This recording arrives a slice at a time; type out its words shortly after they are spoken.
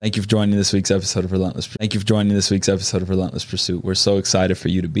Thank you for joining this week's episode of Relentless. Thank you for joining this week's episode of Relentless Pursuit. We're so excited for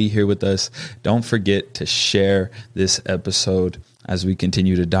you to be here with us. Don't forget to share this episode as we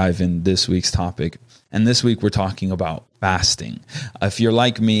continue to dive in this week's topic. And this week we're talking about fasting. If you're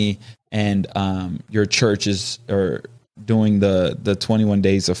like me and your church is doing the 21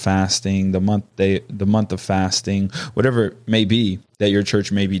 days of fasting, the month of fasting, whatever it may be that your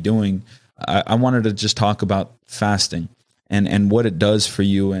church may be doing, I wanted to just talk about fasting. And what it does for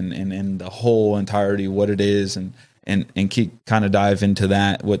you and the whole entirety, what it is, and keep kind of dive into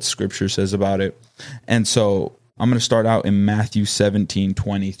that, what scripture says about it. And so I'm going to start out in Matthew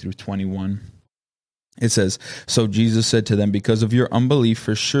 17:20 through 21. It says, "So Jesus said to them, because of your unbelief,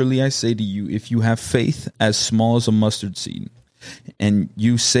 for surely I say to you, if you have faith as small as a mustard seed, and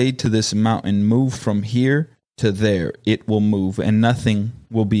you say to this mountain, move from here to there, it will move, and nothing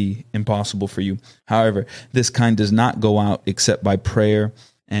will be impossible for you. However, this kind does not go out except by prayer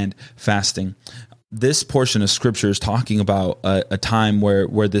and fasting." This portion of scripture is talking about a time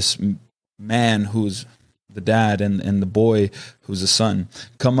where this man who's the dad and the boy who's the son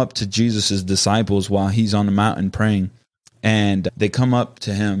come up to Jesus' disciples while he's on the mountain praying. And they come up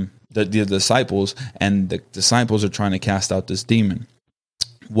to him, the disciples, and the disciples are trying to cast out this demon.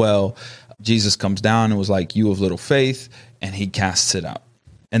 Well, Jesus comes down and was like, "You have little faith," and he casts it out.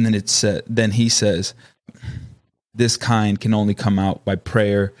 And then he says, this kind can only come out by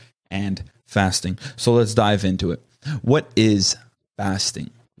prayer and fasting. So let's dive into it. What is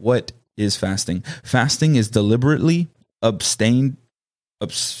fasting? What is fasting? Fasting is deliberately abstaining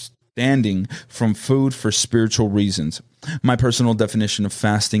from food for spiritual reasons. My personal definition of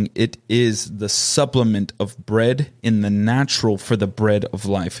fasting, it is the supplement of bread in the natural for the bread of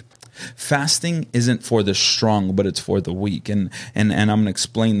life. Fasting isn't for the strong, but it's for the weak. And I'm going to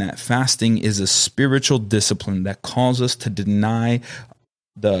explain that. Fasting is a spiritual discipline that calls us to deny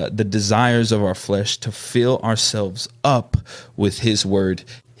the desires of our flesh, to fill ourselves up with his word,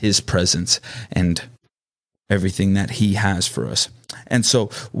 his presence, and everything that he has for us. And so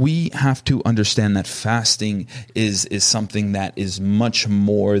we have to understand that fasting is something that is much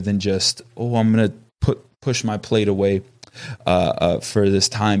more than just, I'm going to push my plate away for this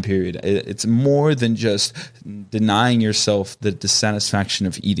time period. It's more than just denying yourself the dissatisfaction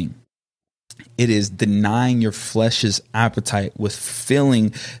of eating. It is denying your flesh's appetite with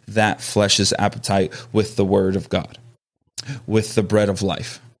filling that flesh's appetite with the word of God, with the bread of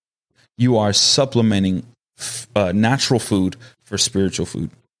life. You are supplementing natural food for spiritual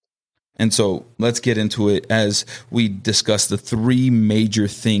food. And so let's get into it as we discuss the three major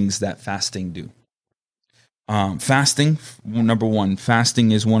things that fasting do. Fasting, number one,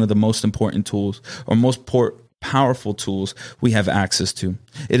 fasting is one of the most important tools or most powerful tools we have access to.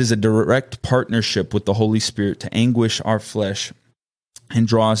 It is a direct partnership with the Holy Spirit to anguish our flesh and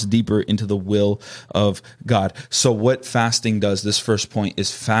draw us deeper into the will of God. So what fasting does, this first point,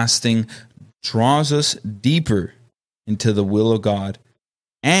 is fasting draws us deeper into the will of God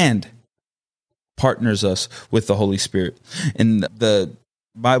and partners us with the Holy Spirit. In the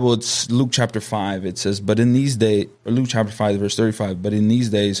Bible, it's Luke chapter 5. It says, but in these days, Luke chapter 5, verse 35, but in these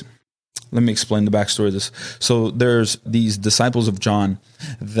days, let me explain the backstory of this. So there's these disciples of John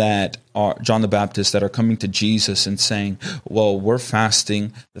that are John the Baptist that are coming to Jesus and saying, well, we're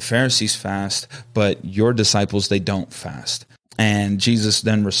fasting. The Pharisees fast, but your disciples, they don't fast. And Jesus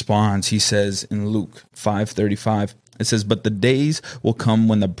then responds. He says in Luke 5:35, it says, but the days will come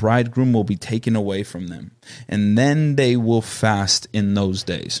when the bridegroom will be taken away from them, and then they will fast in those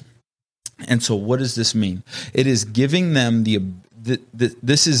days. And so what does this mean? It is giving them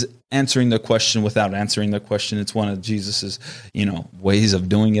this is answering the question without answering the question. It's one of Jesus's, ways of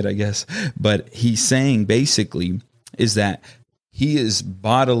doing it, I guess. But he's saying basically is that he is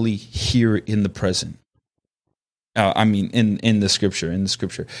bodily here in the present. In the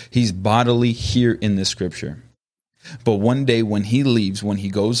scripture, he's bodily here in the scripture. But one day when he leaves, when he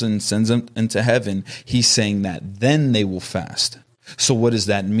goes and sends them into heaven, he's saying that then they will fast. So what is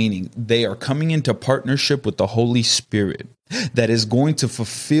that meaning? They are coming into partnership with the Holy Spirit that is going to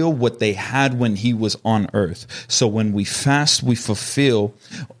fulfill what they had when he was on earth. So when we fast, we fulfill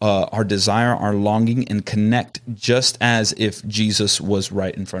our desire, our longing, and connect just as if Jesus was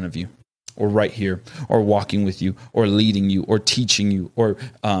right in front of you, or right here, or walking with you, or leading you, or teaching you, or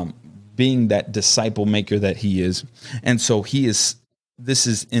being that disciple maker that he is. And so this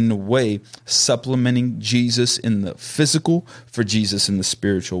is in a way supplementing Jesus in the physical for Jesus in the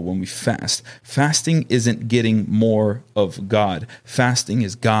spiritual. When we fast, fasting isn't getting more of God. Fasting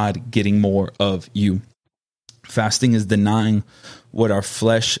is God getting more of you. Fasting is denying what our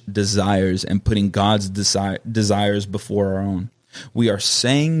flesh desires and putting God's desires before our own. We are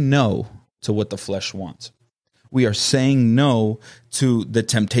saying no to what the flesh wants. We are saying no to the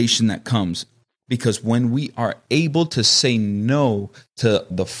temptation that comes, because when we are able to say no to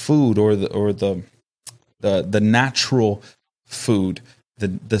the food or the natural food,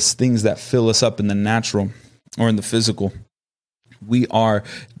 the things that fill us up in the natural or in the physical, we are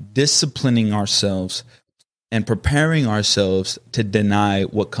disciplining ourselves and preparing ourselves to deny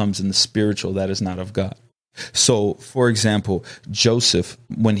what comes in the spiritual that is not of God. So, for example, Joseph,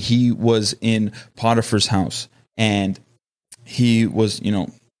 when he was in Potiphar's house and he was,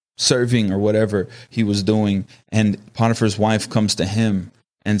 serving or whatever he was doing, and Potiphar's wife comes to him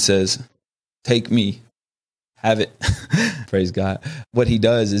and says, "Take me, have it." Praise God. What he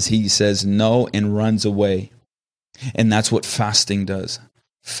does is he says no and runs away. And that's what fasting does.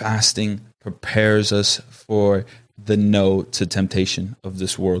 Fasting prepares us for the no to temptation of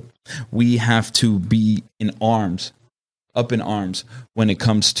this world. We have to be up in arms when it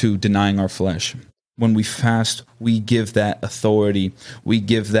comes to denying our flesh. When we fast, we give that authority. We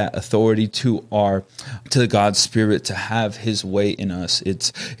give that authority to God's Spirit to have His way in us.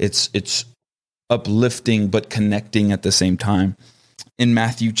 It's uplifting but connecting at the same time. In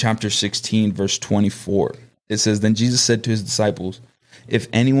Matthew chapter 16, verse 24, it says, "Then Jesus said to his disciples, 'If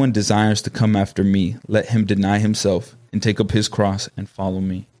anyone desires to come after me, let him deny himself and take up his cross and follow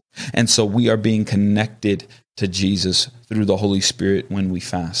me.'" And so we are being connected to Jesus through the Holy Spirit when we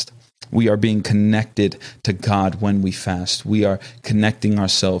fast. We are being connected to God when we fast. We are connecting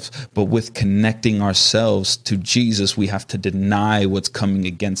ourselves, but with connecting ourselves to Jesus, we have to deny what's coming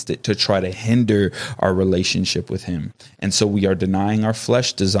against it to try to hinder our relationship with Him. And so we are denying our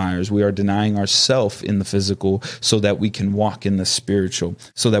flesh desires. We are denying ourselves in the physical so that we can walk in the spiritual,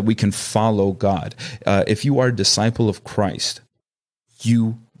 so that we can follow God. If you are a disciple of Christ,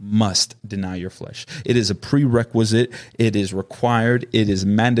 you must deny your flesh. It is a prerequisite. It is required. It is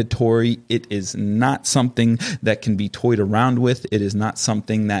mandatory. It is not something that can be toyed around with. It is not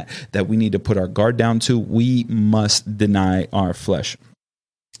something that we need to put our guard down to. We must deny our flesh.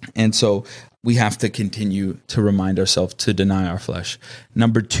 And so we have to continue to remind ourselves to deny our flesh.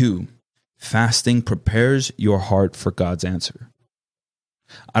 Number 2, fasting prepares your heart for God's answer.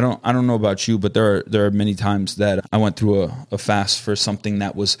 I don't know about you, but there are many times that I went through a fast for something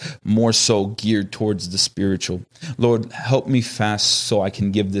that was more so geared towards the spiritual. Lord, help me fast so I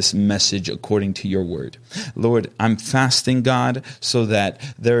can give this message according to your word. Lord, I'm fasting, God, so that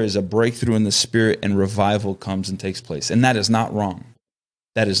there is a breakthrough in the spirit and revival comes and takes place. And that is not wrong.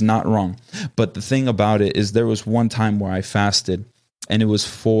 That is not wrong. But the thing about it is there was one time where I fasted, and it was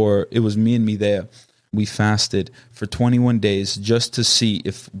me and me there. We fasted for 21 days just to see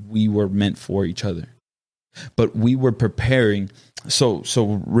if we were meant for each other. But we were preparing. So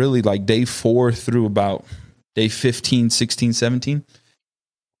really like day 4 through about day 15, 16, 17,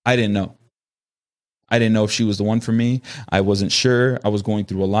 I didn't know. I didn't know if she was the one for me. I wasn't sure. I was going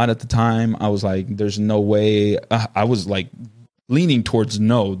through a lot at the time. I was like, there's no way. I was like leaning towards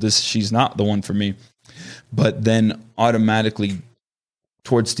no, she's not the one for me. But then automatically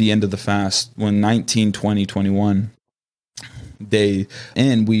towards the end of the fast, when 19, 20, 21 day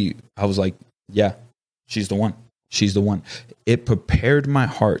in, I was like, yeah, she's the one. She's the one. It prepared my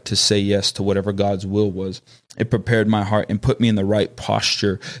heart to say yes to whatever God's will was. It prepared my heart and put me in the right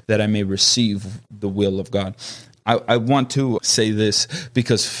posture that I may receive the will of God. I want to say this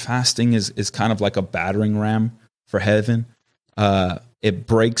because fasting is kind of like a battering ram for heaven. It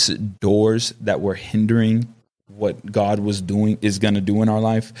breaks doors that were hindering what God is going to do in our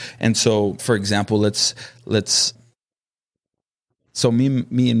life. And so, for example, so me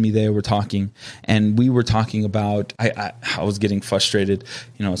and me there were talking, and we were talking about, I was getting frustrated.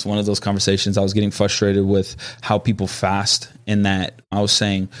 It's one of those conversations. I was getting frustrated with how people fast, in that I was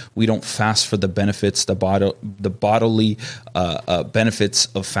saying we don't fast for the benefits, the bodily benefits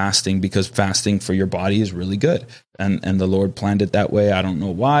of fasting, because fasting for your body is really good. And the Lord planned it that way. I don't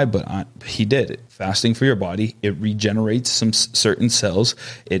know why, but He did it. Fasting for your body, it regenerates some certain cells.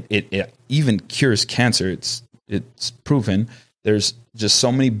 It even cures cancer. It's proven. There's just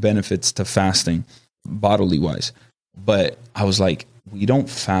so many benefits to fasting, bodily wise. But I was like, we don't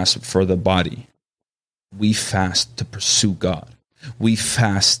fast for the body. We fast to pursue God. We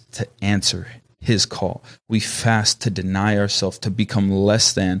fast to answer His call. We fast to deny ourselves, to become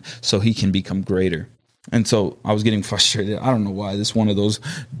less than, so He can become greater. And so I was getting frustrated. I don't know why. This is one of those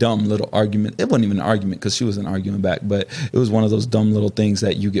dumb little arguments. It wasn't even an argument because she wasn't arguing back, but it was one of those dumb little things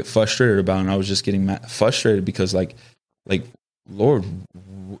that you get frustrated about. And I was just getting frustrated because like, Lord,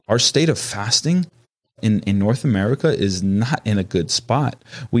 our state of fasting in North America is not in a good spot.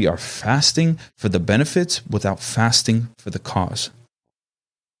 We are fasting for the benefits without fasting for the cause.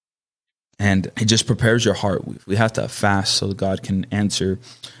 And it just prepares your heart. We have to fast so God can answer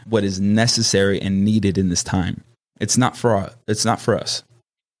what is necessary and needed in this time. It's not for us. It's not for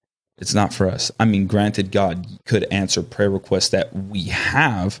us. I mean, granted, God could answer prayer requests that we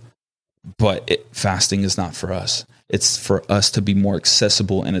have, but fasting is not for us. It's for us to be more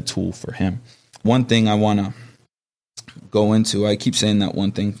accessible and a tool for him. One thing I want to go into, I keep saying that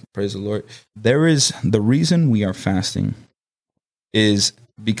one thing, praise the Lord. The reason we are fasting is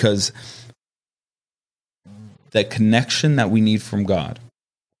because the connection that we need from God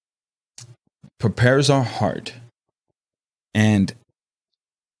prepares our heart. And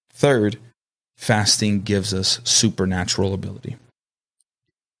third, fasting gives us supernatural ability.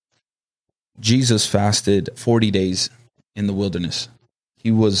 Jesus fasted 40 days in the wilderness.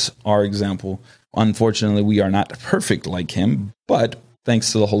 He was our example. Unfortunately, we are not perfect like him, but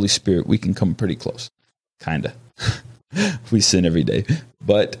thanks to the Holy Spirit, we can come pretty close. Kind of. We sin every day.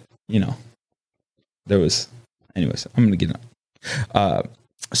 But, anyways, I'm going to get on.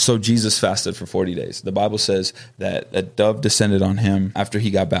 So Jesus fasted for 40 days. The Bible says that a dove descended on him after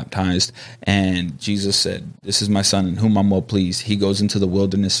he got baptized. And Jesus said, "This is my son in whom I'm well pleased." He goes into the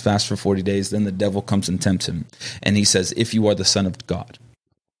wilderness, fasts for 40 days. Then the devil comes and tempts him. And he says, "If you are the Son of God,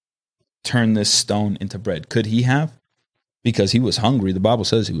 turn this stone into bread." Could he have? Because he was hungry. The Bible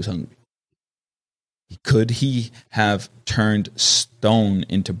says he was hungry. Could he have turned stone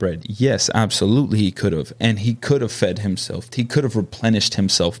into bread? Yes, absolutely he could have. And he could have fed himself. He could have replenished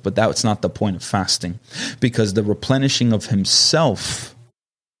himself. But that's not the point of fasting. Because the replenishing of himself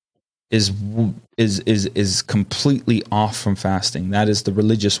is completely off from fasting. That is the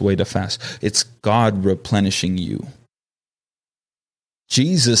religious way to fast. It's God replenishing you.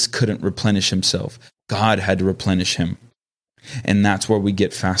 Jesus couldn't replenish himself. God had to replenish him. And that's where we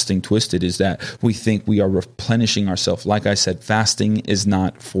get fasting twisted, is that we think we are replenishing ourselves. Like I said, fasting is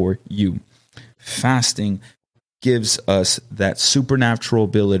not for you. Fasting gives us that supernatural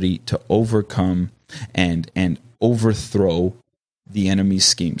ability to overcome and overthrow the enemy's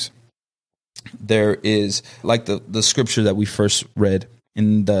schemes. There is, like the scripture that we first read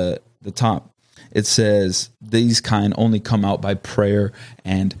in the top, it says these kind only come out by prayer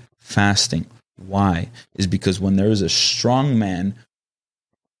and fasting. Why? Is because when there is a strong man,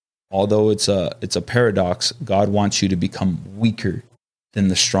 although it's a paradox, God wants you to become weaker than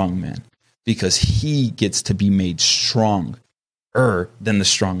the strong man, because he gets to be made stronger than the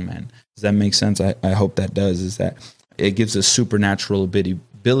strong man. Does that make sense? I hope that does. Is that it gives us supernatural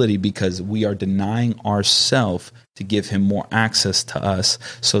ability because we are denying ourselves to give him more access to us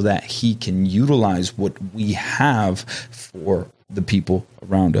so that he can utilize what we have for the people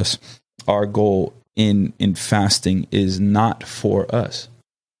around us. Our goal in fasting is not for us.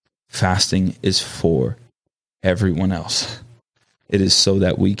 Fasting is for everyone else. It is so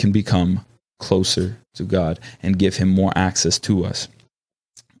that we can become closer to God and give him more access to us.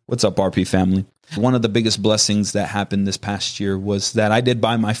 What's up, RP family? One of the biggest blessings that happened this past year was that I did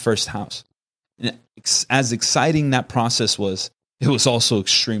buy my first house. And as exciting that process was, it was also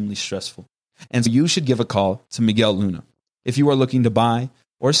extremely stressful. And so you should give a call to Miguel Luna. If you are looking to buy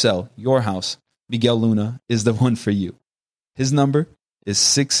or sell your house, Miguel Luna is the one for you. His number is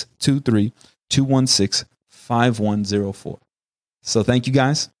 623-216-5104. So thank you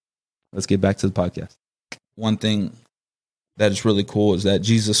guys. Let's get back to the podcast. One thing that is really cool is that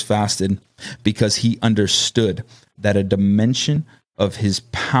Jesus fasted because he understood that a dimension of his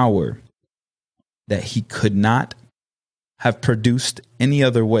power that he could not have produced any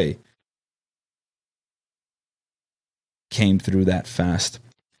other way came through that fast.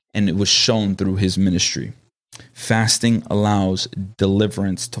 And it was shown through his ministry. Fasting allows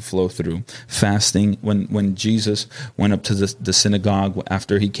deliverance to flow through. Fasting, when Jesus went up to the synagogue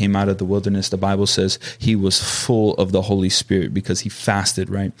after he came out of the wilderness, the Bible says he was full of the Holy Spirit because he fasted,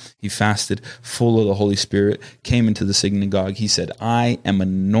 right? He fasted full of the Holy Spirit, came into the synagogue. He said, "I am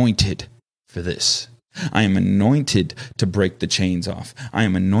anointed for this. I am anointed to break the chains off. I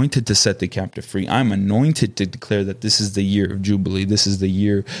am anointed to set the captive free. I am anointed to declare that this is the year of Jubilee. This is the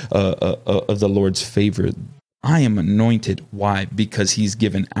year of the Lord's favor. I am anointed." Why? Because he's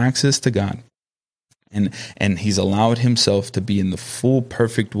given access to God. And he's allowed himself to be in the full,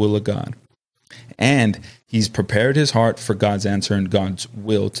 perfect will of God. And he's prepared his heart for God's answer and God's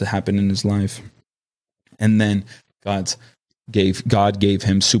will to happen in his life. And then God gave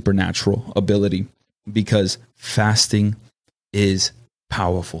him supernatural ability. Because fasting is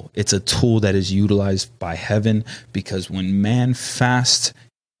powerful. It's a tool that is utilized by heaven, because when man fasts,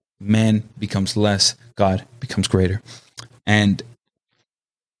 Man becomes less, God becomes greater. And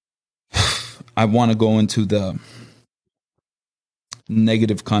I want to go into the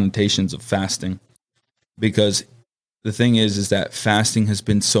negative connotations of fasting, because the thing is that fasting has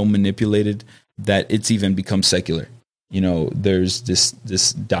been so manipulated that it's even become secular. There's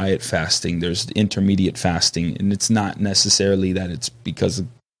this diet fasting, there's intermediate fasting, and it's not necessarily that it's because of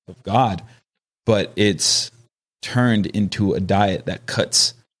God, but it's turned into a diet that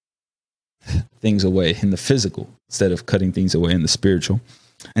cuts things away in the physical instead of cutting things away in the spiritual.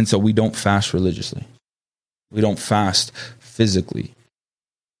 And so we don't fast religiously. We don't fast physically.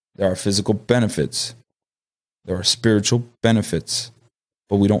 There are physical benefits. There are spiritual benefits,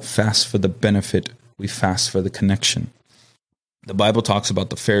 but we don't fast for the benefit. We fast for the connection. The Bible talks about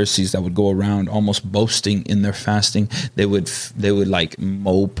the Pharisees that would go around almost boasting in their fasting. They would like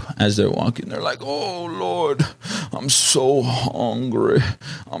mope as they're walking. They're like, "Oh Lord, I'm so hungry.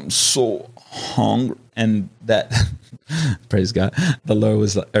 I'm so hungry." And that, praise God, the Lord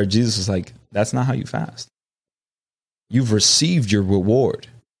was, or Jesus was like, "That's not how you fast. You've received your reward,"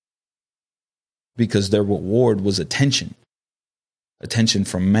 because their reward was attention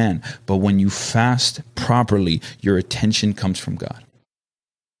from man. But when you fast properly, your attention comes from God.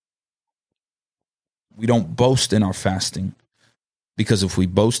 We don't boast in our fasting, because if we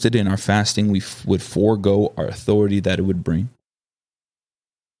boasted in our fasting, we would forego our authority that it would bring.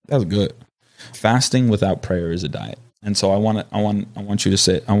 That's good. Fasting without prayer is a diet. And so I want you to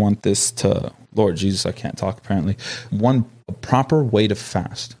say, I want this to, Lord Jesus, I can't talk apparently. A proper way to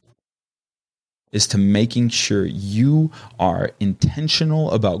fast is to making sure you are intentional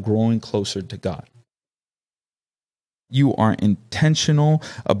about growing closer to God. You are intentional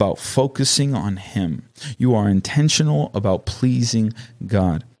about focusing on Him. You are intentional about pleasing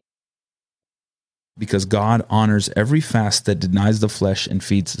God. Because God honors every fast that denies the flesh and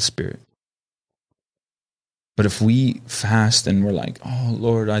feeds the spirit. But if we fast and we're like, "Oh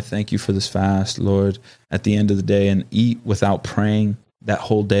Lord, I thank you for this fast, Lord," at the end of the day, and eat without praying that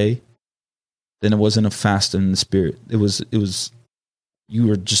whole day, then it wasn't a fast in the spirit. It was you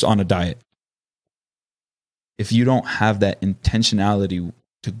were just on a diet. If you don't have that intentionality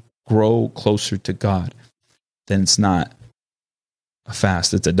to grow closer to God, then it's not a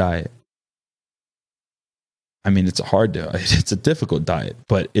fast, it's a diet. I mean, it's a hard diet. It's a difficult diet,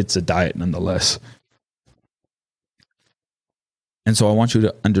 but it's a diet nonetheless. And so I want you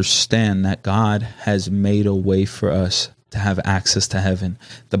to understand that God has made a way for us to have access to heaven.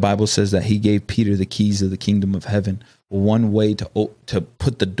 The Bible says that He gave Peter the keys of the kingdom of heaven. One way to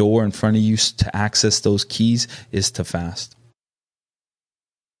put the door in front of you to access those keys is to fast.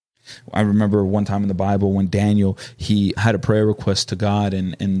 I remember one time in the Bible when Daniel, he had a prayer request to God,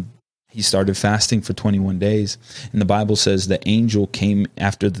 and he started fasting for 21 days. And the Bible says the angel came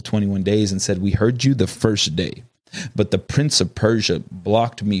after the 21 days and said, "We heard you the first day, but the prince of Persia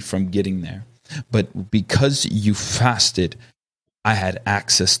blocked me from getting there. But because you fasted, I had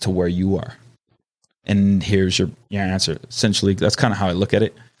access to where you are. And here's your answer." Essentially, that's kind of how I look at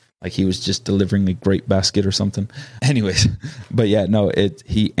it. Like he was just delivering a grape basket or something. Anyways, but yeah, no,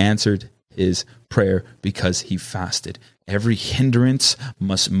 he answered his prayer because he fasted. Every hindrance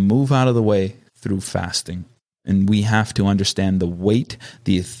must move out of the way through fasting. And we have to understand the weight,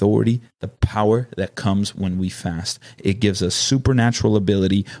 the authority, the power that comes when we fast. It gives us supernatural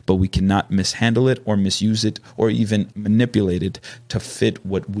ability, but we cannot mishandle it or misuse it or even manipulate it to fit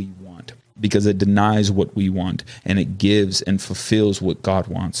what we want, because it denies what we want and it gives and fulfills what God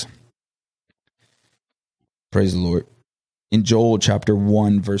wants. Praise the Lord. In Joel chapter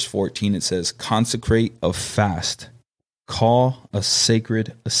 1, verse 14, it says, "Consecrate a fast, call a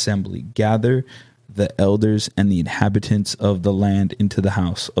sacred assembly, gather the elders and the inhabitants of the land into the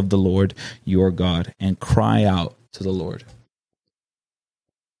house of the Lord your God, and cry out to the Lord."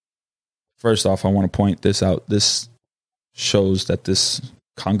 First off, I want to point this out. This shows that this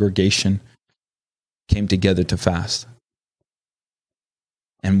congregation came together to fast.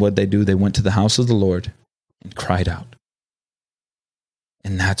 And what they do, they went to the house of the Lord and cried out.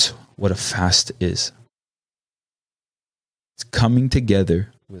 And that's what a fast is. It's coming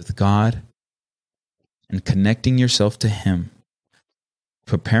together with God and connecting yourself to Him,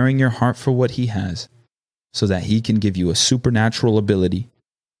 preparing your heart for what He has so that He can give you a supernatural ability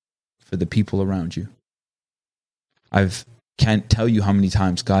for the people around you. I can't tell you how many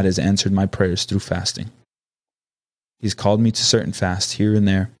times God has answered my prayers through fasting. He's called me to certain fasts here and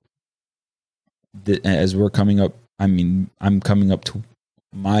there. As we're coming up, I'm coming up to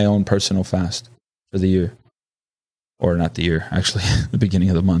my own personal fast for the year. Or not the year, actually, the beginning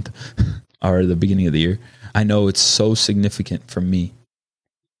of the month. Or the beginning of the year. I know it's so significant for me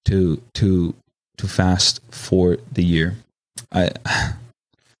to fast for the year. I'm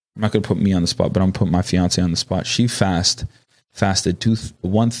not going to put me on the spot, but I'm putting my fiance on the spot. She fasted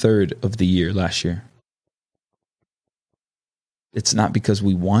 1/3 of the year last year. It's not because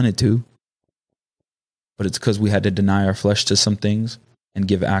we wanted to, but it's because we had to deny our flesh to some things and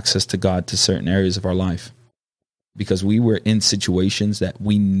give access to God to certain areas of our life, because we were in situations that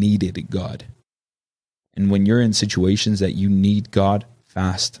we needed God. And when you're in situations that you need God,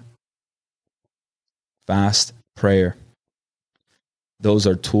 fast, prayer. Those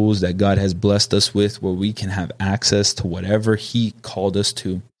are tools that God has blessed us with, where we can have access to whatever He called us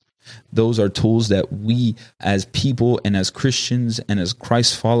to. Those are tools that we as people and as Christians and as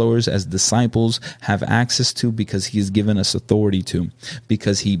Christ followers, as disciples, have access to, because He has given us authority to,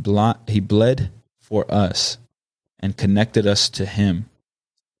 because He bled for us and connected us to Him.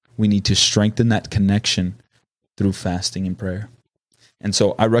 We need to strengthen that connection through fasting and prayer. And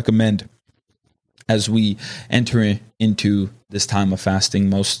so I recommend, as we enter into this time of fasting,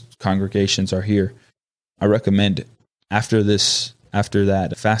 most congregations are here. I recommend after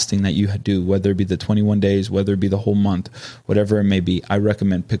that fasting that you do, whether it be the 21 days, whether it be the whole month, whatever it may be, I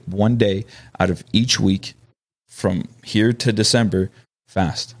recommend pick one day out of each week from here to December,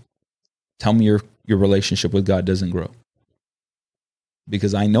 fast. Tell me your relationship with God doesn't grow,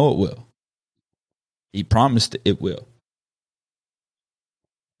 because I know it will. He promised it will.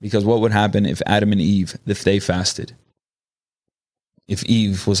 Because what would happen if Adam and Eve, if they fasted? If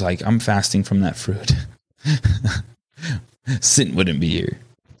Eve was like, I'm fasting from that fruit, sin wouldn't be here.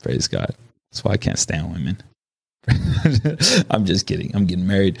 Praise God. That's why I can't stand women. I'm just kidding. I'm getting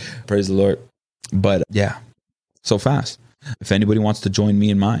married. Praise the Lord. But yeah, so fast. If anybody wants to join me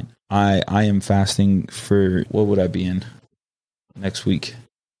in mine, I am fasting for, what would I be in next week?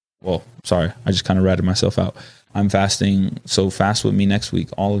 Well, sorry, I just kind of ratted myself out. I'm fasting, so fast with me next week,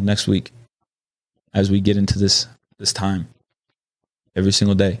 all of next week, as we get into this time, every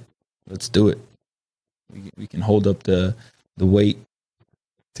single day. Let's do it. We can hold up the weight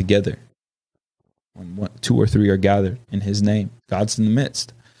together. When 2 or 3 are gathered in His name, God's in the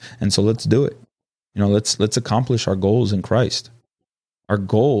midst. And so let's do it. Let's accomplish our goals in Christ. Our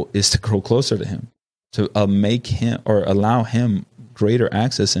goal is to grow closer to Him, to make Him, or allow Him, greater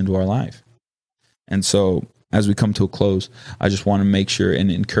access into our life. And so as we come to a close, I just want to make sure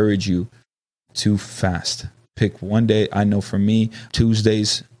and encourage you to fast. Pick one day. I know for me,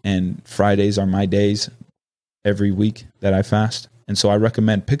 Tuesdays and Fridays are my days every week that I fast. And so I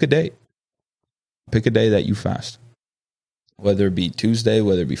recommend pick a day. Pick a day that you fast. Whether it be Tuesday,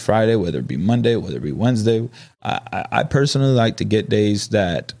 whether it be Friday, whether it be Monday, whether it be Wednesday. I personally like to get days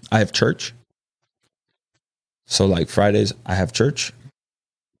that I have church. So like Fridays, I have church,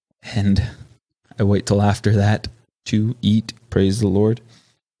 and I wait till after that to eat. Praise the Lord.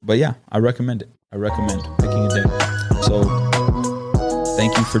 But yeah, I recommend it. I recommend picking a day. So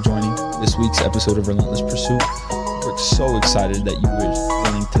thank you for joining this week's episode of Relentless Pursuit. We're so excited that you were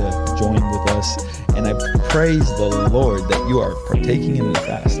willing to join with us. And I praise the Lord that you are partaking in the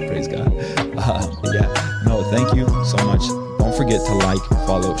fast. Praise God. Thank you so much. Don't forget to like,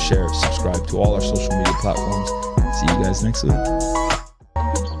 follow, share, subscribe to all our social media platforms. See you guys next week.